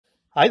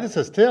Hi, this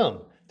is Tim.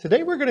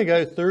 Today we're going to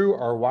go through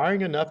our wiring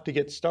enough to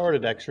get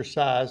started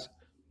exercise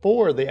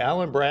for the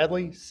Allen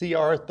Bradley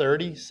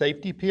CR30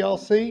 safety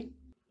PLC.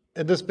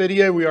 In this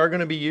video, we are going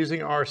to be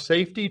using our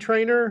safety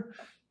trainer,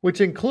 which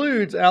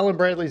includes Allen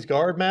Bradley's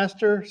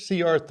Guardmaster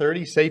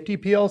CR30 safety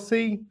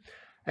PLC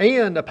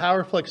and a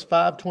Powerflex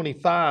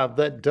 525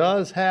 that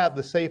does have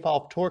the safe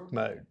off torque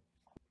mode.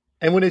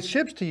 And when it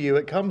ships to you,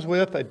 it comes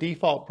with a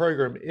default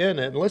program in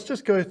it. And let's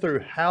just go through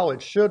how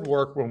it should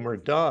work when we're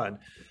done.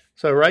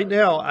 So right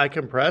now I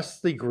can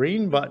press the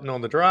green button on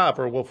the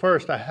driver. Well,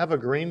 first I have a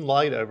green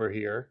light over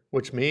here,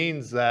 which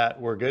means that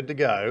we're good to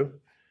go.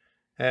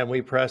 And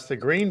we press the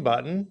green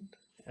button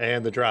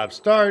and the drive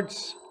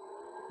starts.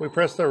 We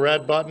press the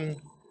red button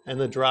and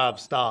the drive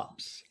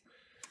stops.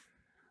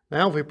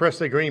 Now if we press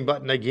the green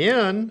button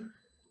again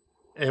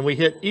and we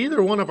hit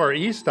either one of our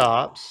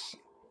e-stops,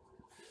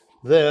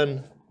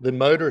 then the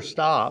motor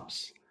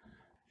stops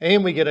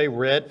and we get a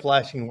red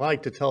flashing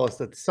light to tell us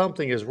that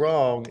something is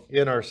wrong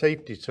in our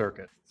safety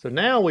circuit. So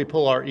now we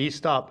pull our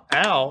e-stop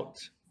out,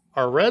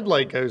 our red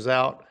light goes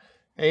out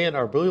and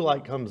our blue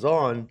light comes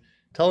on,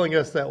 telling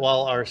us that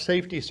while our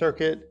safety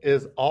circuit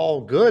is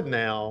all good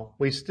now,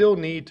 we still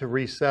need to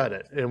reset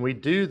it. And we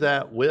do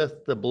that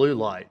with the blue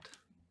light.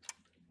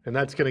 And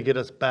that's going to get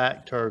us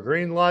back to our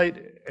green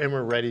light and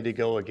we're ready to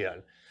go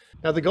again.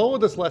 Now the goal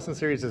of this lesson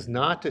series is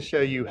not to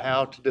show you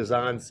how to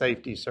design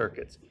safety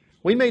circuits.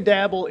 We may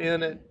dabble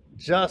in it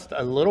just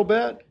a little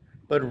bit,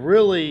 but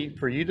really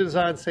for you to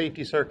design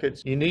safety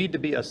circuits, you need to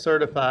be a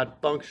certified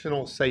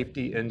functional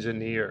safety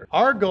engineer.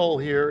 Our goal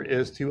here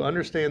is to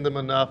understand them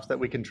enough that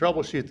we can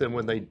troubleshoot them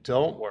when they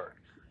don't work.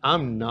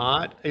 I'm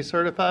not a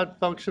certified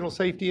functional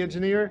safety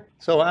engineer,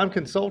 so I'm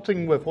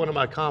consulting with one of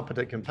my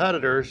competent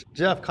competitors,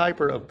 Jeff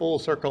Kuiper of Full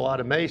Circle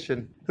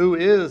Automation, who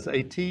is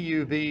a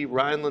TUV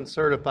Rhineland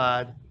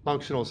certified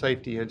functional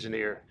safety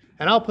engineer.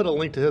 And I'll put a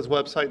link to his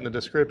website in the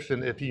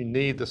description if you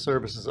need the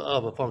services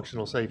of a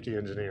functional safety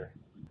engineer.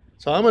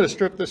 So I'm going to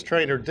strip this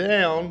trainer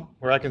down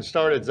where I can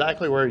start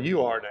exactly where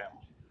you are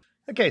now.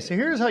 Okay, so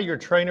here's how your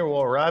trainer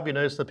will arrive. You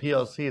notice the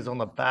PLC is on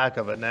the back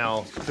of it.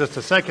 Now, just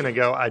a second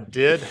ago, I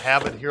did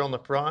have it here on the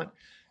front.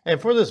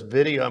 And for this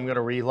video, I'm going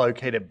to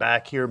relocate it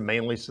back here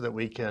mainly so that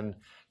we can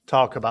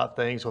talk about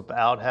things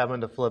without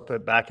having to flip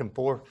it back and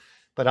forth.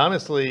 But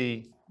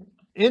honestly,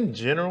 in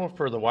general,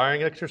 for the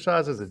wiring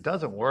exercises, it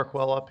doesn't work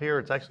well up here.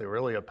 It's actually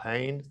really a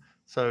pain.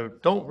 So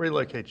don't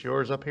relocate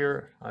yours up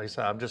here. Like I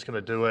said, I'm just going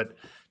to do it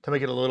to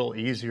make it a little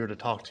easier to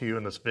talk to you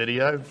in this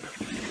video.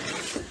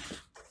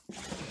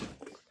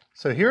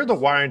 So here are the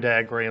wiring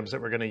diagrams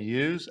that we're going to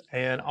use,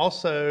 and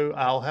also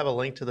I'll have a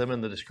link to them in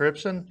the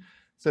description.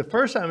 So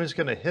first I'm just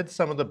going to hit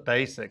some of the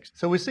basics.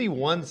 So we see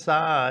one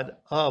side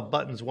of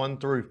buttons 1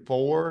 through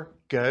 4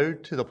 go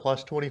to the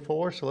plus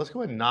 24. So let's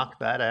go ahead and knock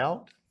that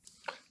out.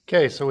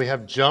 Okay, so we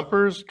have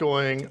jumpers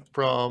going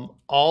from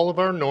all of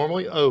our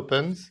normally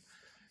opens,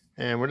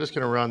 and we're just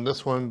going to run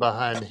this one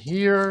behind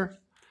here,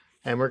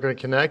 and we're going to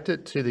connect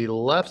it to the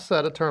left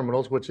set of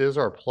terminals, which is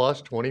our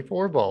plus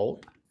 24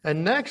 volt.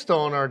 And next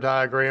on our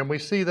diagram, we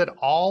see that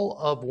all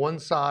of one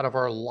side of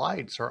our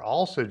lights are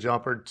also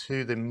jumpered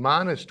to the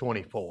minus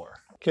 24.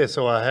 Okay,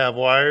 so I have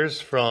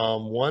wires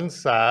from one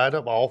side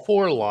of all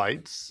 4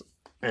 lights,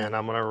 and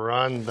I'm going to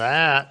run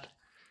that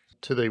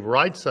to the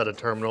right set of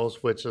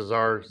terminals, which is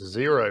our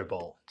 0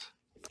 volt.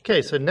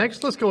 Okay, so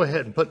next let's go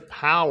ahead and put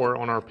power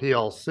on our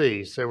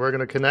PLC. So we're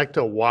going to connect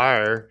a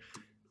wire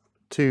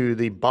to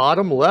the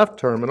bottom left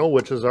terminal,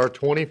 which is our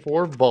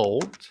 24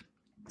 volt.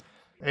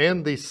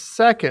 And the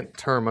second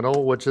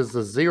terminal, which is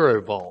the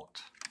 0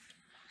 volt.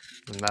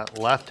 And that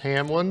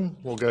left-hand one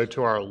will go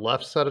to our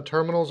left set of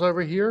terminals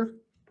over here.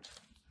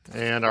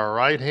 And our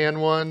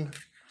right-hand one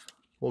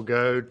will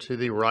go to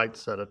the right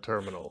set of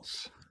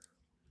terminals.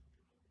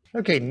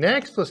 Okay,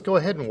 next let's go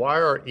ahead and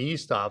wire our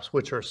e-stops,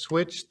 which are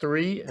switch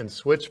 3 and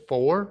switch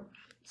 4.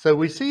 So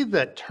we see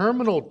that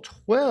terminal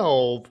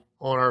 12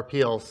 on our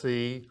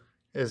PLC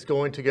is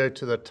going to go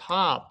to the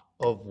top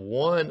of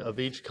one of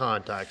each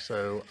contact.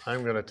 So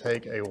I'm going to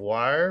take a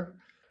wire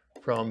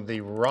from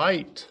the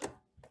right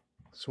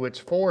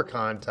switch 4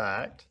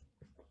 contact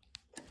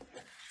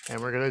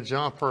and we're going to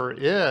jumper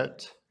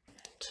it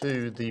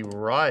to the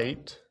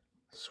right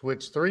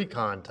switch 3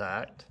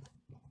 contact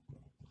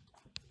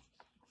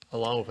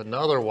along with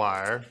another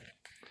wire,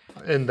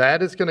 and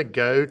that is going to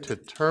go to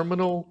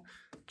terminal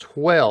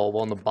 12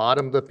 on the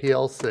bottom of the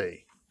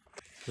PLC.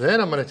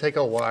 Then I'm going to take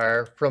a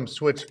wire from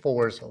switch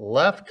 4's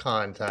left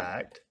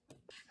contact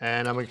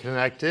and I'm going to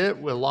connect it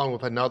along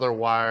with another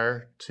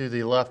wire to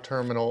the left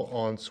terminal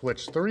on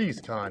switch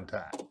 3's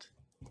contact.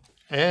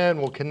 And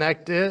we'll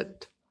connect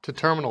it to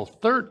terminal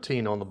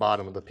 13 on the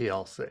bottom of the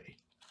PLC.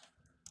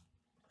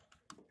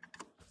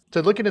 So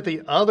looking at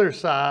the other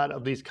side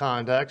of these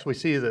contacts, we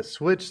see that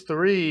switch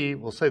 3,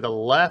 we'll say the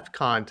left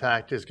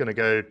contact is going to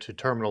go to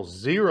terminal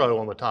 0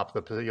 on the top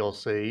of the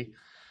PLC.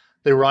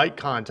 The right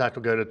contact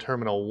will go to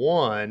terminal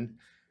 1.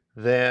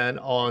 Then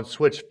on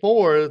switch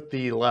 4,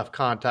 the left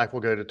contact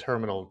will go to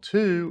terminal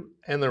 2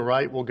 and the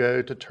right will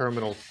go to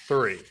terminal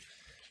 3.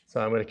 So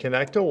I'm going to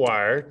connect a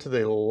wire to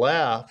the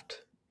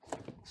left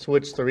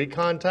switch 3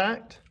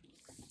 contact,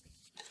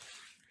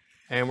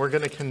 and we're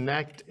going to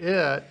connect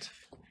it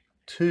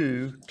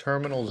to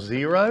terminal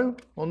 0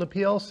 on the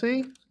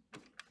PLC.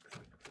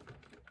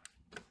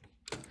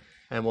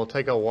 And we'll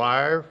take a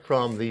wire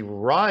from the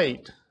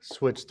right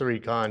switch 3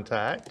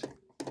 contact,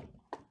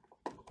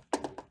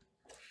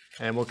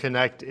 and we'll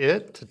connect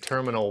it to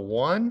terminal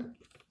 1.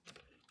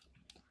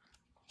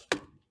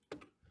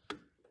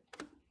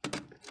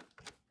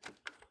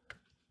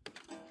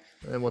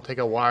 And we'll take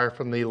a wire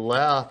from the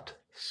left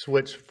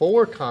switch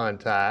 4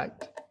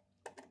 contact,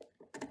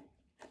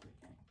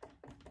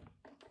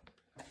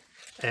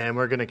 and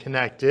we're going to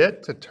connect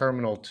it to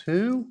terminal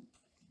 2.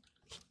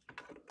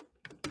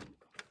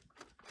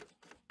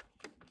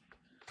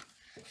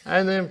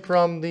 And then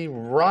from the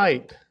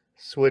right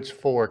switch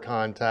 4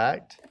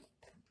 contact,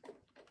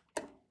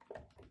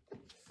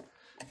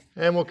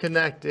 and we'll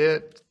connect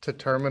it to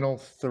terminal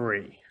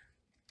 3.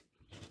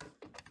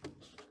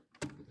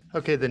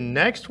 Okay, the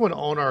next one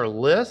on our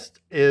list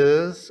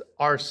is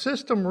our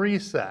system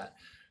reset,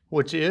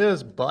 which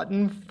is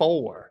button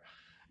 4.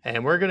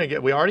 And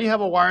we already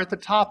have a wire at the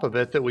top of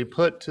it that we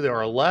put to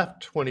our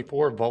left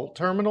 24-volt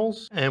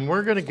terminals. And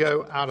we're going to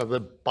go out of the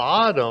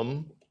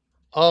bottom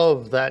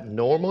of that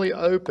normally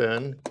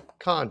open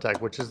contact,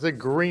 which is the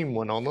green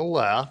one on the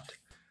left.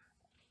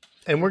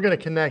 And we're going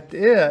to connect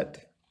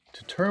it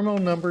to terminal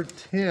number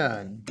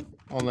 10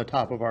 on the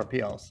top of our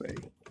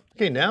PLC.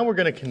 Okay, now we're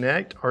going to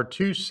connect our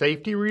 2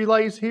 safety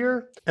relays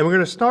here, and we're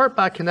going to start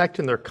by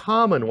connecting their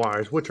common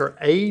wires, which are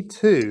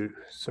A2.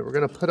 So we're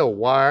going to put a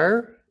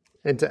wire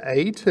into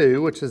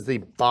A2, which is the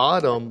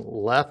bottom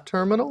left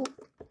terminal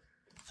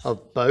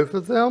of both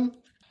of them,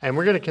 and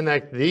we're going to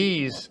connect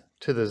these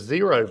to the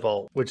 0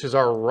 volt, which is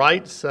our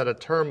right set of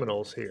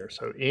terminals here.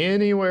 So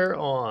anywhere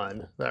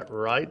on that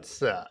right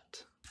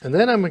set. And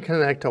then I'm going to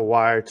connect a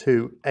wire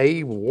to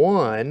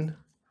A1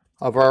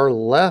 of our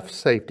left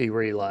safety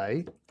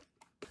relay,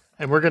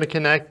 and we're going to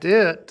connect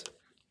it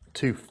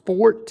to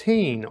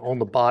 14 on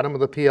the bottom of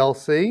the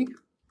PLC.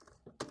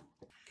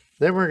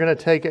 Then we're going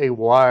to take a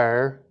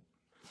wire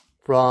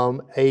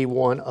from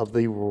A1 of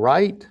the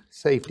right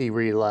safety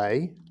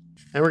relay,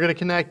 and we're going to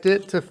connect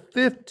it to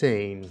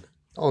 15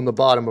 on the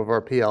bottom of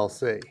our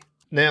PLC.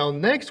 Now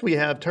next we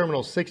have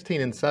terminals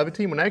 16 and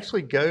 17. When I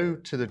actually go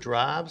to the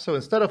drive, so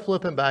instead of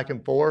flipping back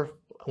and forth,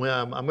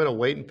 I'm going to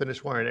wait and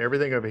finish wiring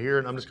everything over here,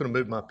 and I'm just going to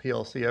move my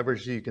PLC over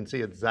so you can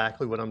see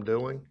exactly what I'm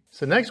doing.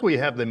 So next we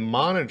have the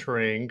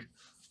monitoring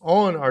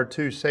on our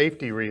 2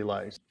 safety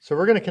relays. So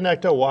we're going to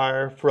connect a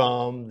wire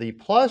from the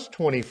plus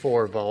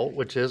 24 volt,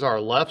 which is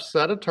our left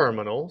set of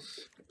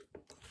terminals,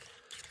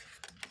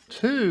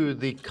 to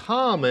the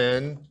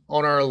common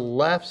on our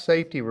left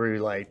safety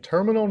relay,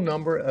 terminal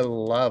number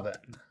 11.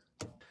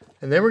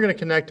 And then we're going to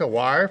connect a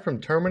wire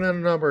from terminal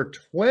number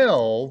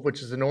 12,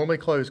 which is the normally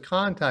closed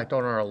contact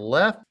on our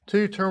left,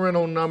 to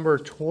terminal number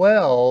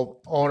 12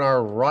 on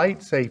our right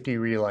safety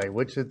relay,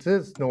 which is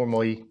its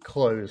normally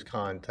closed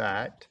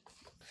contact.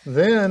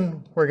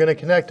 Then we're going to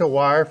connect a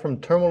wire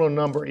from terminal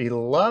number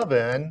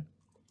 11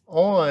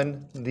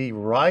 on the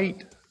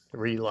right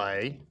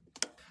relay,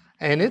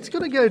 and it's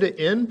going to go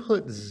to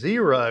input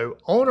 0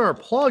 on our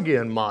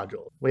plug-in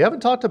module. We haven't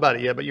talked about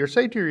it yet, but your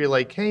safety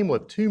relay came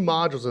with 2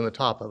 modules in the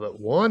top of it.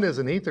 One is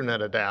an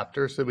Ethernet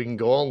adapter, so we can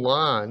go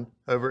online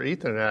over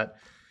Ethernet,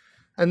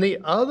 and the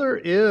other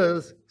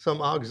is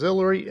some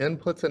auxiliary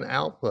inputs and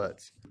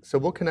outputs. So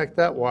we'll connect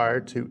that wire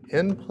to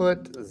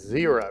input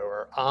 0,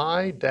 or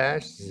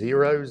I-00.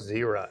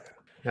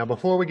 Now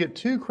before we get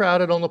too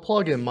crowded on the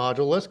plug-in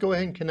module, let's go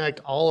ahead and connect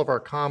all of our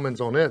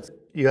commons on it.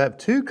 You have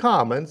 2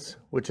 commons,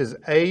 which is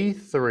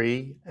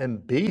A3 and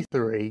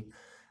B3,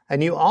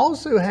 and you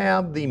also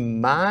have the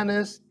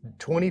minus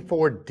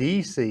 24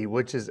 DC,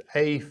 which is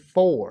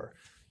A4.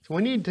 So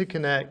we need to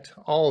connect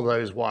all of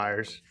those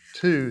wires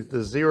to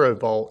the 0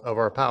 volt of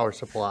our power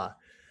supply.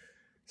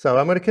 So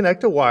I'm going to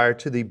connect a wire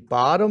to the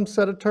bottom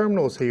set of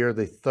terminals here,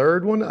 the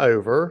 3rd one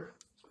over,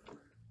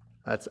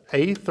 that's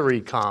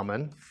A3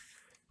 common,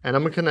 and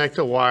I'm going to connect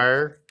a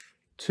wire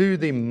to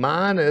the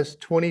minus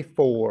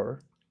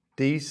 24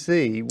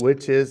 DC,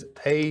 which is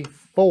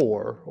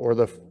A4, or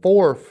the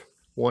 4th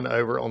one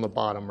over on the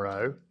bottom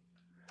row.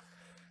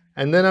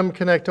 And then I'm going to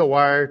connect a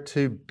wire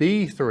to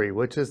B3,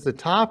 which is the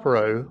top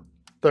row,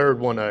 3rd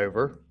one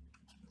over.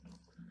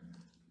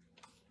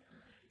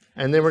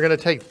 And then we're going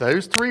to take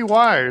those 3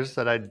 wires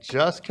that I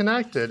just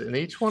connected, and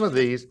each one of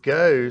these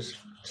goes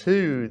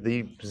to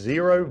the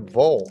 0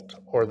 volt,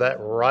 or that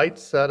right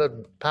set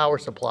of power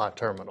supply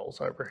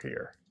terminals over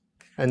here.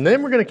 And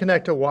then we're going to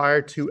connect a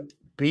wire to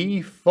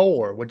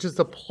B4, which is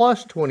the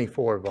plus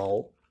 24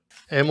 volt,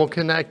 and we'll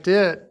connect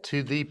it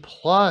to the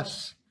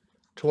plus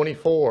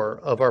 24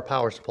 of our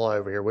power supply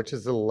over here, which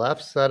is the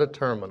left set of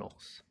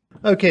terminals.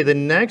 Okay, the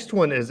next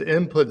one is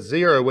input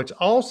 0, which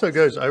also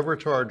goes over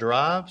to our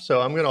drive, so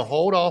I'm going to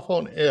hold off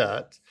on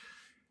it.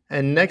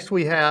 And next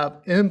we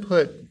have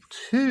input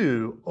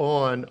 2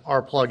 on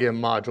our plug-in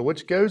module,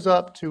 which goes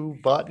up to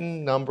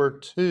button number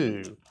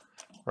 2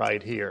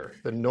 right here,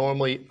 the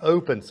normally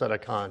open set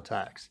of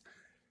contacts.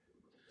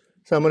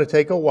 So I'm going to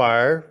take a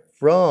wire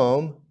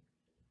from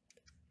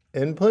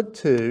input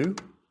 2,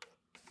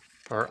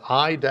 or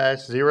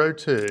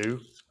I-02,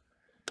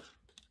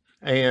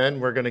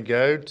 and we're going to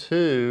go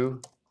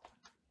to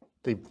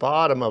the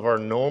bottom of our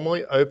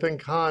normally open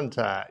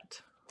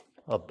contact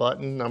of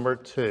button number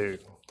 2.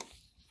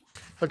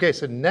 Okay,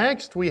 so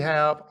next we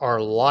have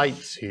our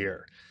lights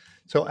here.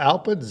 So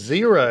output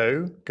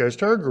 0 goes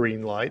to our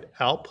green light,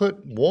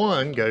 output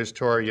 1 goes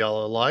to our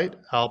yellow light,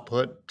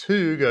 output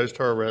 2 goes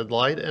to our red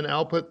light, and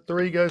output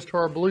 3 goes to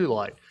our blue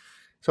light.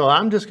 So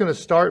I'm just going to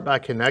start by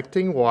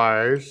connecting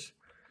wires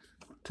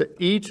to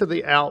each of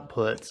the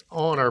outputs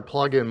on our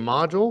plug-in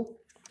module.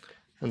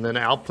 And then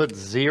output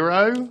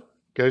 0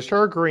 goes to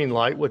our green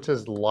light, which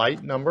is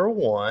light number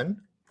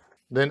 1.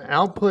 Then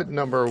output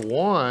number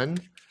 1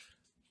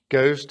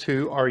 goes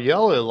to our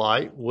yellow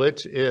light,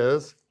 which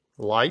is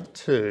light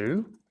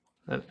 2.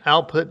 And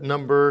output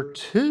number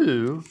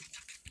 2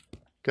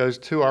 goes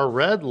to our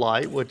red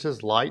light, which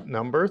is light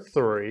number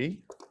 3.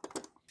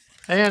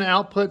 And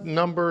output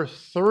number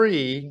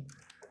 3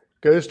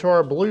 goes to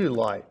our blue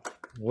light,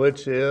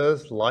 which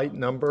is light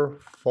number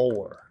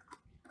 4.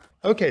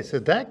 Okay, so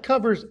that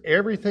covers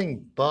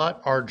everything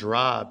but our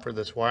drive for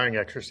this wiring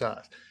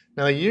exercise.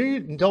 Now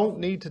you don't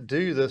need to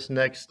do this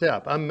next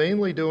step. I'm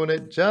mainly doing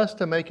it just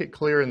to make it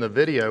clear in the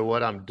video.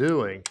 What I'm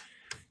doing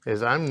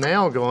is I'm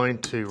now going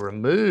to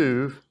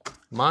remove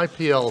my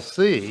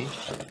PLC,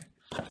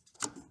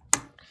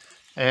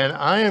 and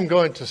I am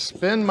going to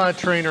spin my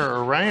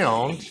trainer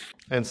around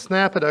and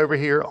snap it over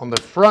here on the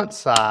front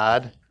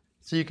side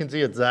so you can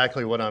see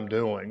exactly what I'm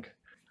doing.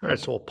 All right,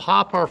 so we'll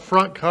pop our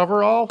front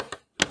cover off,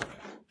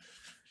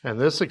 and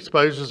this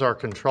exposes our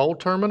control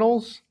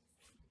terminals.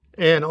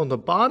 And on the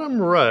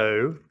bottom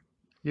row,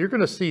 you're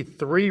going to see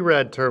 3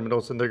 red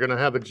terminals, and they're going to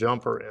have a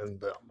jumper in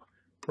them.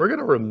 We're going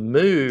to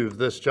remove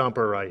this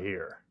jumper right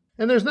here.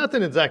 And there's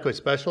nothing exactly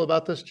special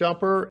about this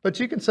jumper, but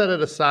you can set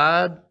it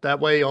aside. That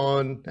way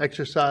on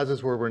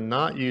exercises where we're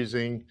not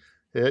using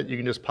it, you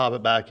can just pop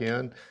it back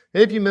in.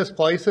 If you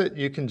misplace it,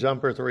 you can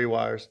jumper 3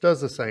 wires.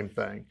 Does the same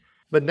thing.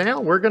 But now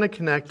we're going to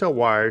connect a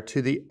wire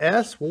to the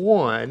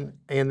S1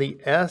 and the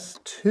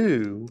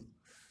S2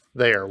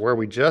 there, where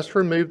we just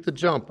removed the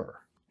jumper.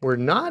 We're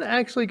not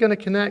actually going to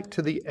connect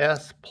to the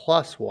S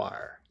plus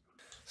wire.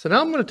 So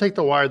now I'm going to take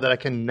the wire that I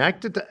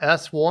connected to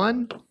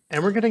S1,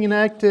 and we're going to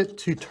connect it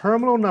to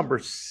terminal number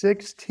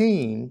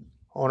 16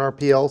 on our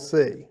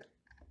PLC.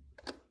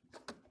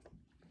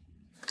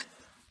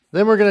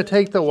 Then we're going to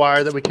take the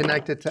wire that we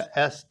connected to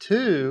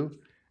S2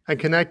 and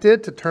connect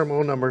it to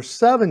terminal number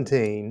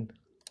 17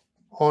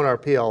 on our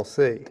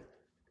PLC.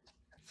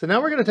 So now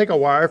we're going to take a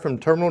wire from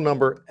terminal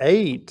number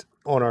 8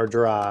 on our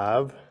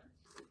drive.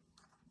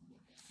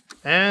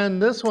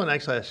 And this one,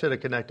 actually, I should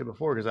have connected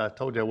before because I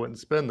told you I wouldn't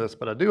spin this,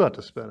 but I do have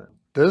to spin it.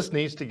 This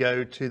needs to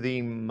go to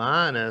the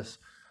minus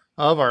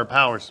of our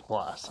power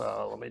supply.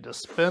 So let me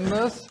just spin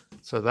this.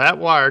 So that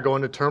wire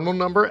going to terminal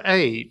number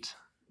 8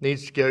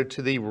 needs to go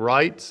to the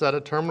right set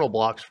of terminal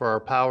blocks for our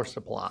power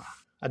supply.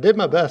 I did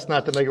my best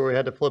not to make it where we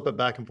had to flip it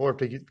back and forth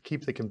to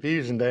keep the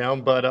confusion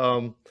down, but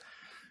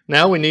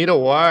now we need a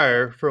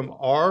wire from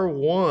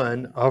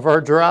R1 of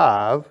our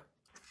drive,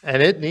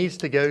 and it needs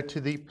to go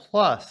to the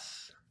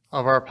plus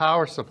of our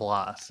power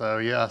supply. So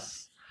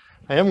yes,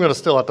 I am going to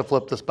still have to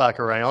flip this back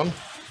around.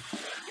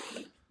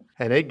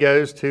 And it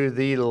goes to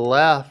the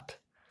left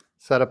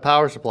set of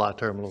power supply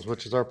terminals,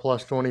 which is our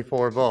plus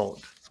 24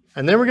 volt.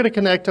 And then we're going to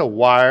connect a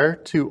wire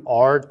to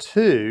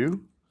R2,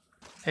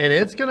 and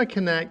it's going to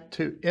connect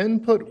to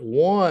input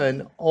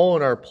 1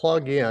 on our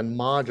plug-in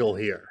module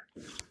here.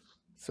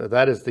 So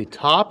that is the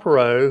top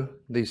row,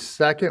 the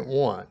second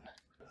one.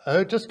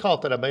 I just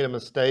caught that I made a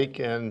mistake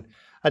and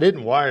I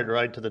didn't wire it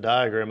right to the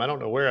diagram. I don't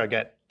know where I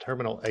got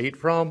terminal 8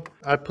 from.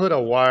 I put a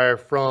wire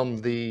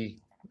from the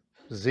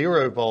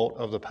 0 volt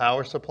of the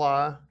power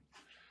supply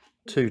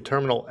to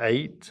terminal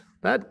 8.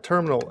 That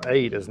terminal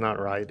 8 is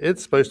not right.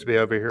 It's supposed to be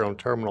over here on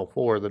terminal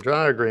 4. The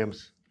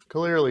diagrams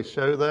clearly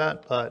show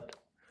that, but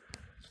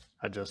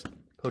I just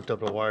hooked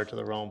up a wire to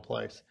the wrong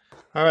place.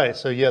 All right,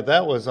 so yeah,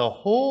 that was a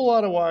whole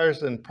lot of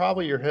wires and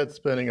probably your head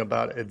spinning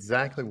about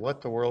exactly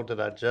what the world did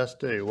I just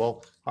do.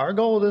 Well, our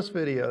goal of this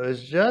video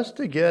is just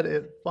to get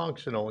it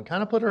functional and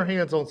kind of put our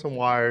hands on some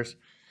wires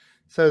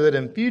so that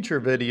in future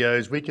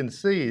videos we can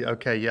see,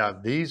 okay, yeah,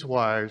 these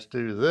wires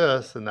do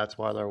this and that's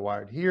why they're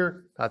wired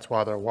here. That's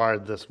why they're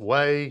wired this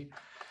way.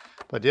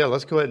 But yeah,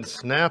 let's go ahead and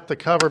snap the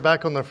cover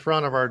back on the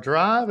front of our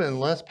drive and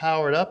let's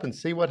power it up and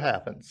see what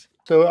happens.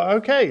 So,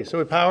 okay, so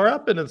we power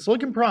up and it's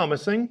looking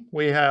promising.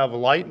 We have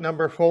light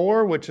number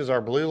 4, which is our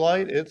blue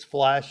light. It's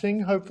flashing,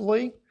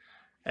 hopefully.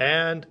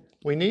 And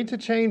we need to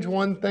change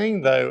one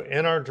thing, though,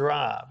 in our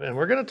drive. And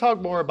we're going to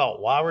talk more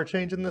about why we're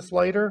changing this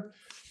later.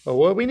 But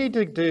what we need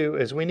to do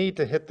is we need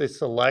to hit the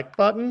select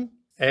button.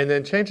 And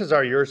then chances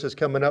are yours is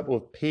coming up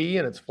with P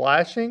and it's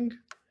flashing.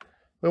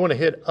 We want to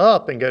hit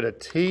up and go to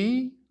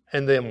T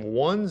and then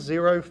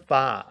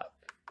 105.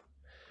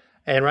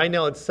 And right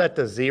now it's set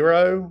to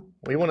 0.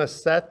 We want to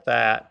set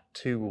that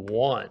to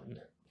 1.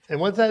 And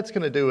what that's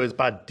going to do is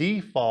by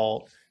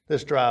default,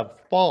 this drive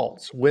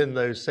faults when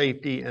those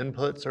safety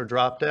inputs are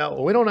dropped out.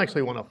 Well, we don't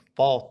actually want to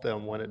fault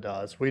them when it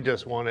does. We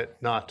just want it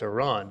not to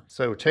run.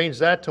 So change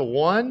that to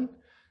 1,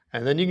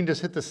 and then you can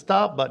just hit the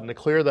stop button to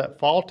clear that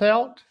fault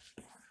out.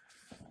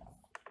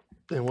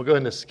 And we'll go ahead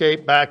and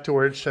escape back to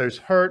where it shows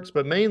hertz,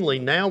 but mainly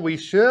now we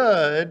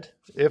should,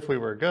 if we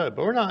were good,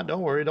 but we're not,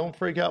 don't worry, don't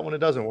freak out when it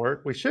doesn't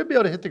work. We should be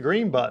able to hit the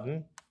green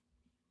button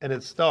and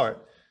it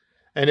start,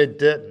 and it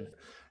didn't.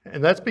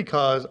 And that's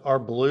because our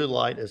blue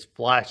light is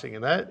flashing,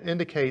 and that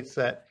indicates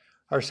that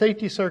our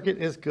safety circuit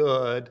is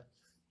good,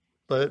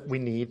 but we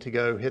need to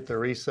go hit the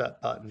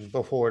reset button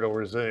before it'll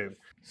resume.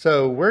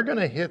 So we're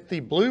gonna hit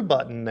the blue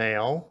button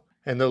now,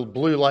 and the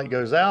blue light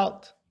goes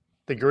out,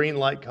 the green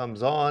light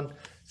comes on,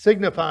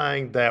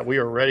 signifying that we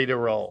are ready to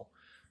roll.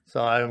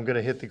 So I'm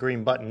gonna hit the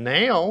green button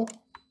now.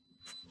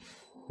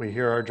 We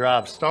hear our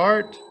drive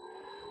start.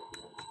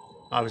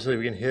 Obviously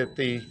we can hit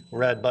the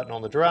red button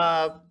on the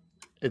drive.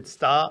 It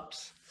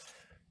stops.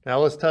 Now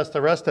let's test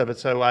the rest of it.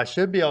 So I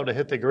should be able to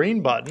hit the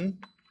green button,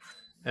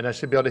 and I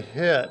should be able to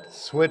hit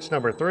switch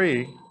number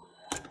 3.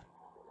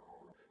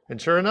 And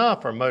sure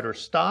enough, our motor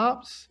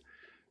stops,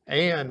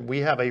 and we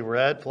have a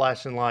red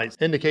flashing light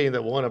indicating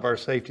that one of our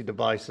safety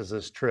devices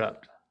is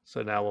tripped.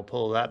 So now we'll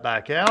pull that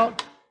back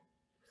out.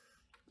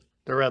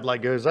 The red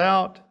light goes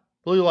out,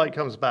 blue light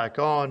comes back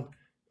on,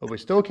 but we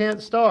still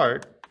can't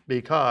start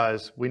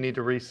because we need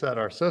to reset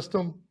our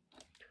system.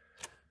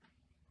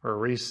 Or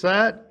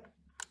reset,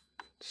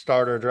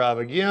 start our drive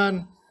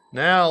again.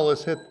 Now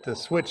let's hit the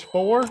switch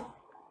 4,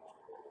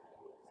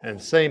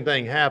 and same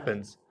thing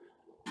happens.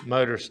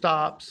 Motor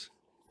stops,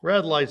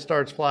 red light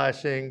starts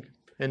flashing,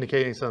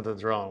 indicating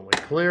something's wrong. We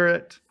clear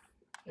it,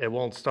 it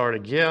won't start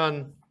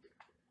again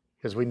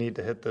because we need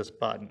to hit this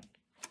button.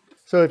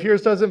 So if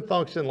yours doesn't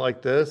function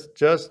like this,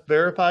 just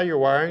verify your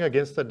wiring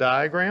against the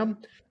diagram.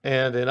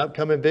 And in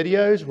upcoming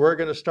videos, we're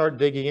going to start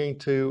digging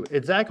into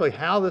exactly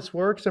how this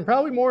works, and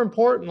probably more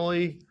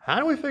importantly, how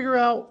do we figure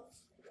out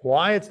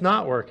why it's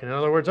not working? In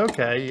other words,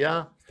 okay,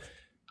 yeah,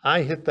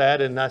 I hit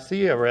that and I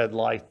see a red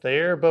light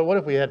there, but what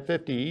if we had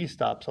 50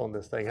 e-stops on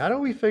this thing? How do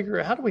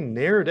we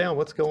narrow down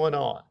what's going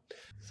on?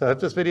 So if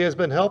this video has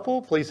been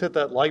helpful, please hit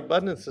that like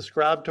button and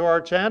subscribe to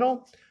our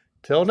channel.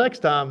 Till next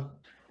time.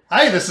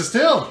 Hi, this is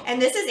Tim.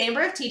 And this is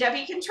Amber of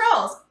TW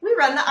Controls. We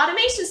run the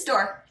automation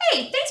store.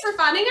 Hey, thanks for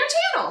finding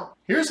our channel.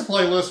 Here's a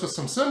playlist with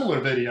some similar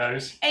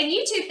videos. And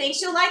YouTube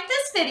thinks you'll like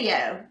this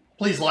video.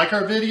 Please like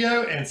our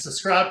video and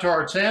subscribe to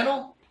our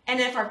channel. And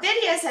if our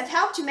videos have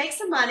helped you make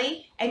some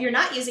money and you're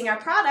not using our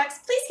products,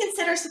 please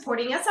consider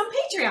supporting us on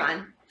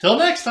Patreon. Till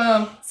next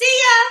time. See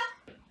ya!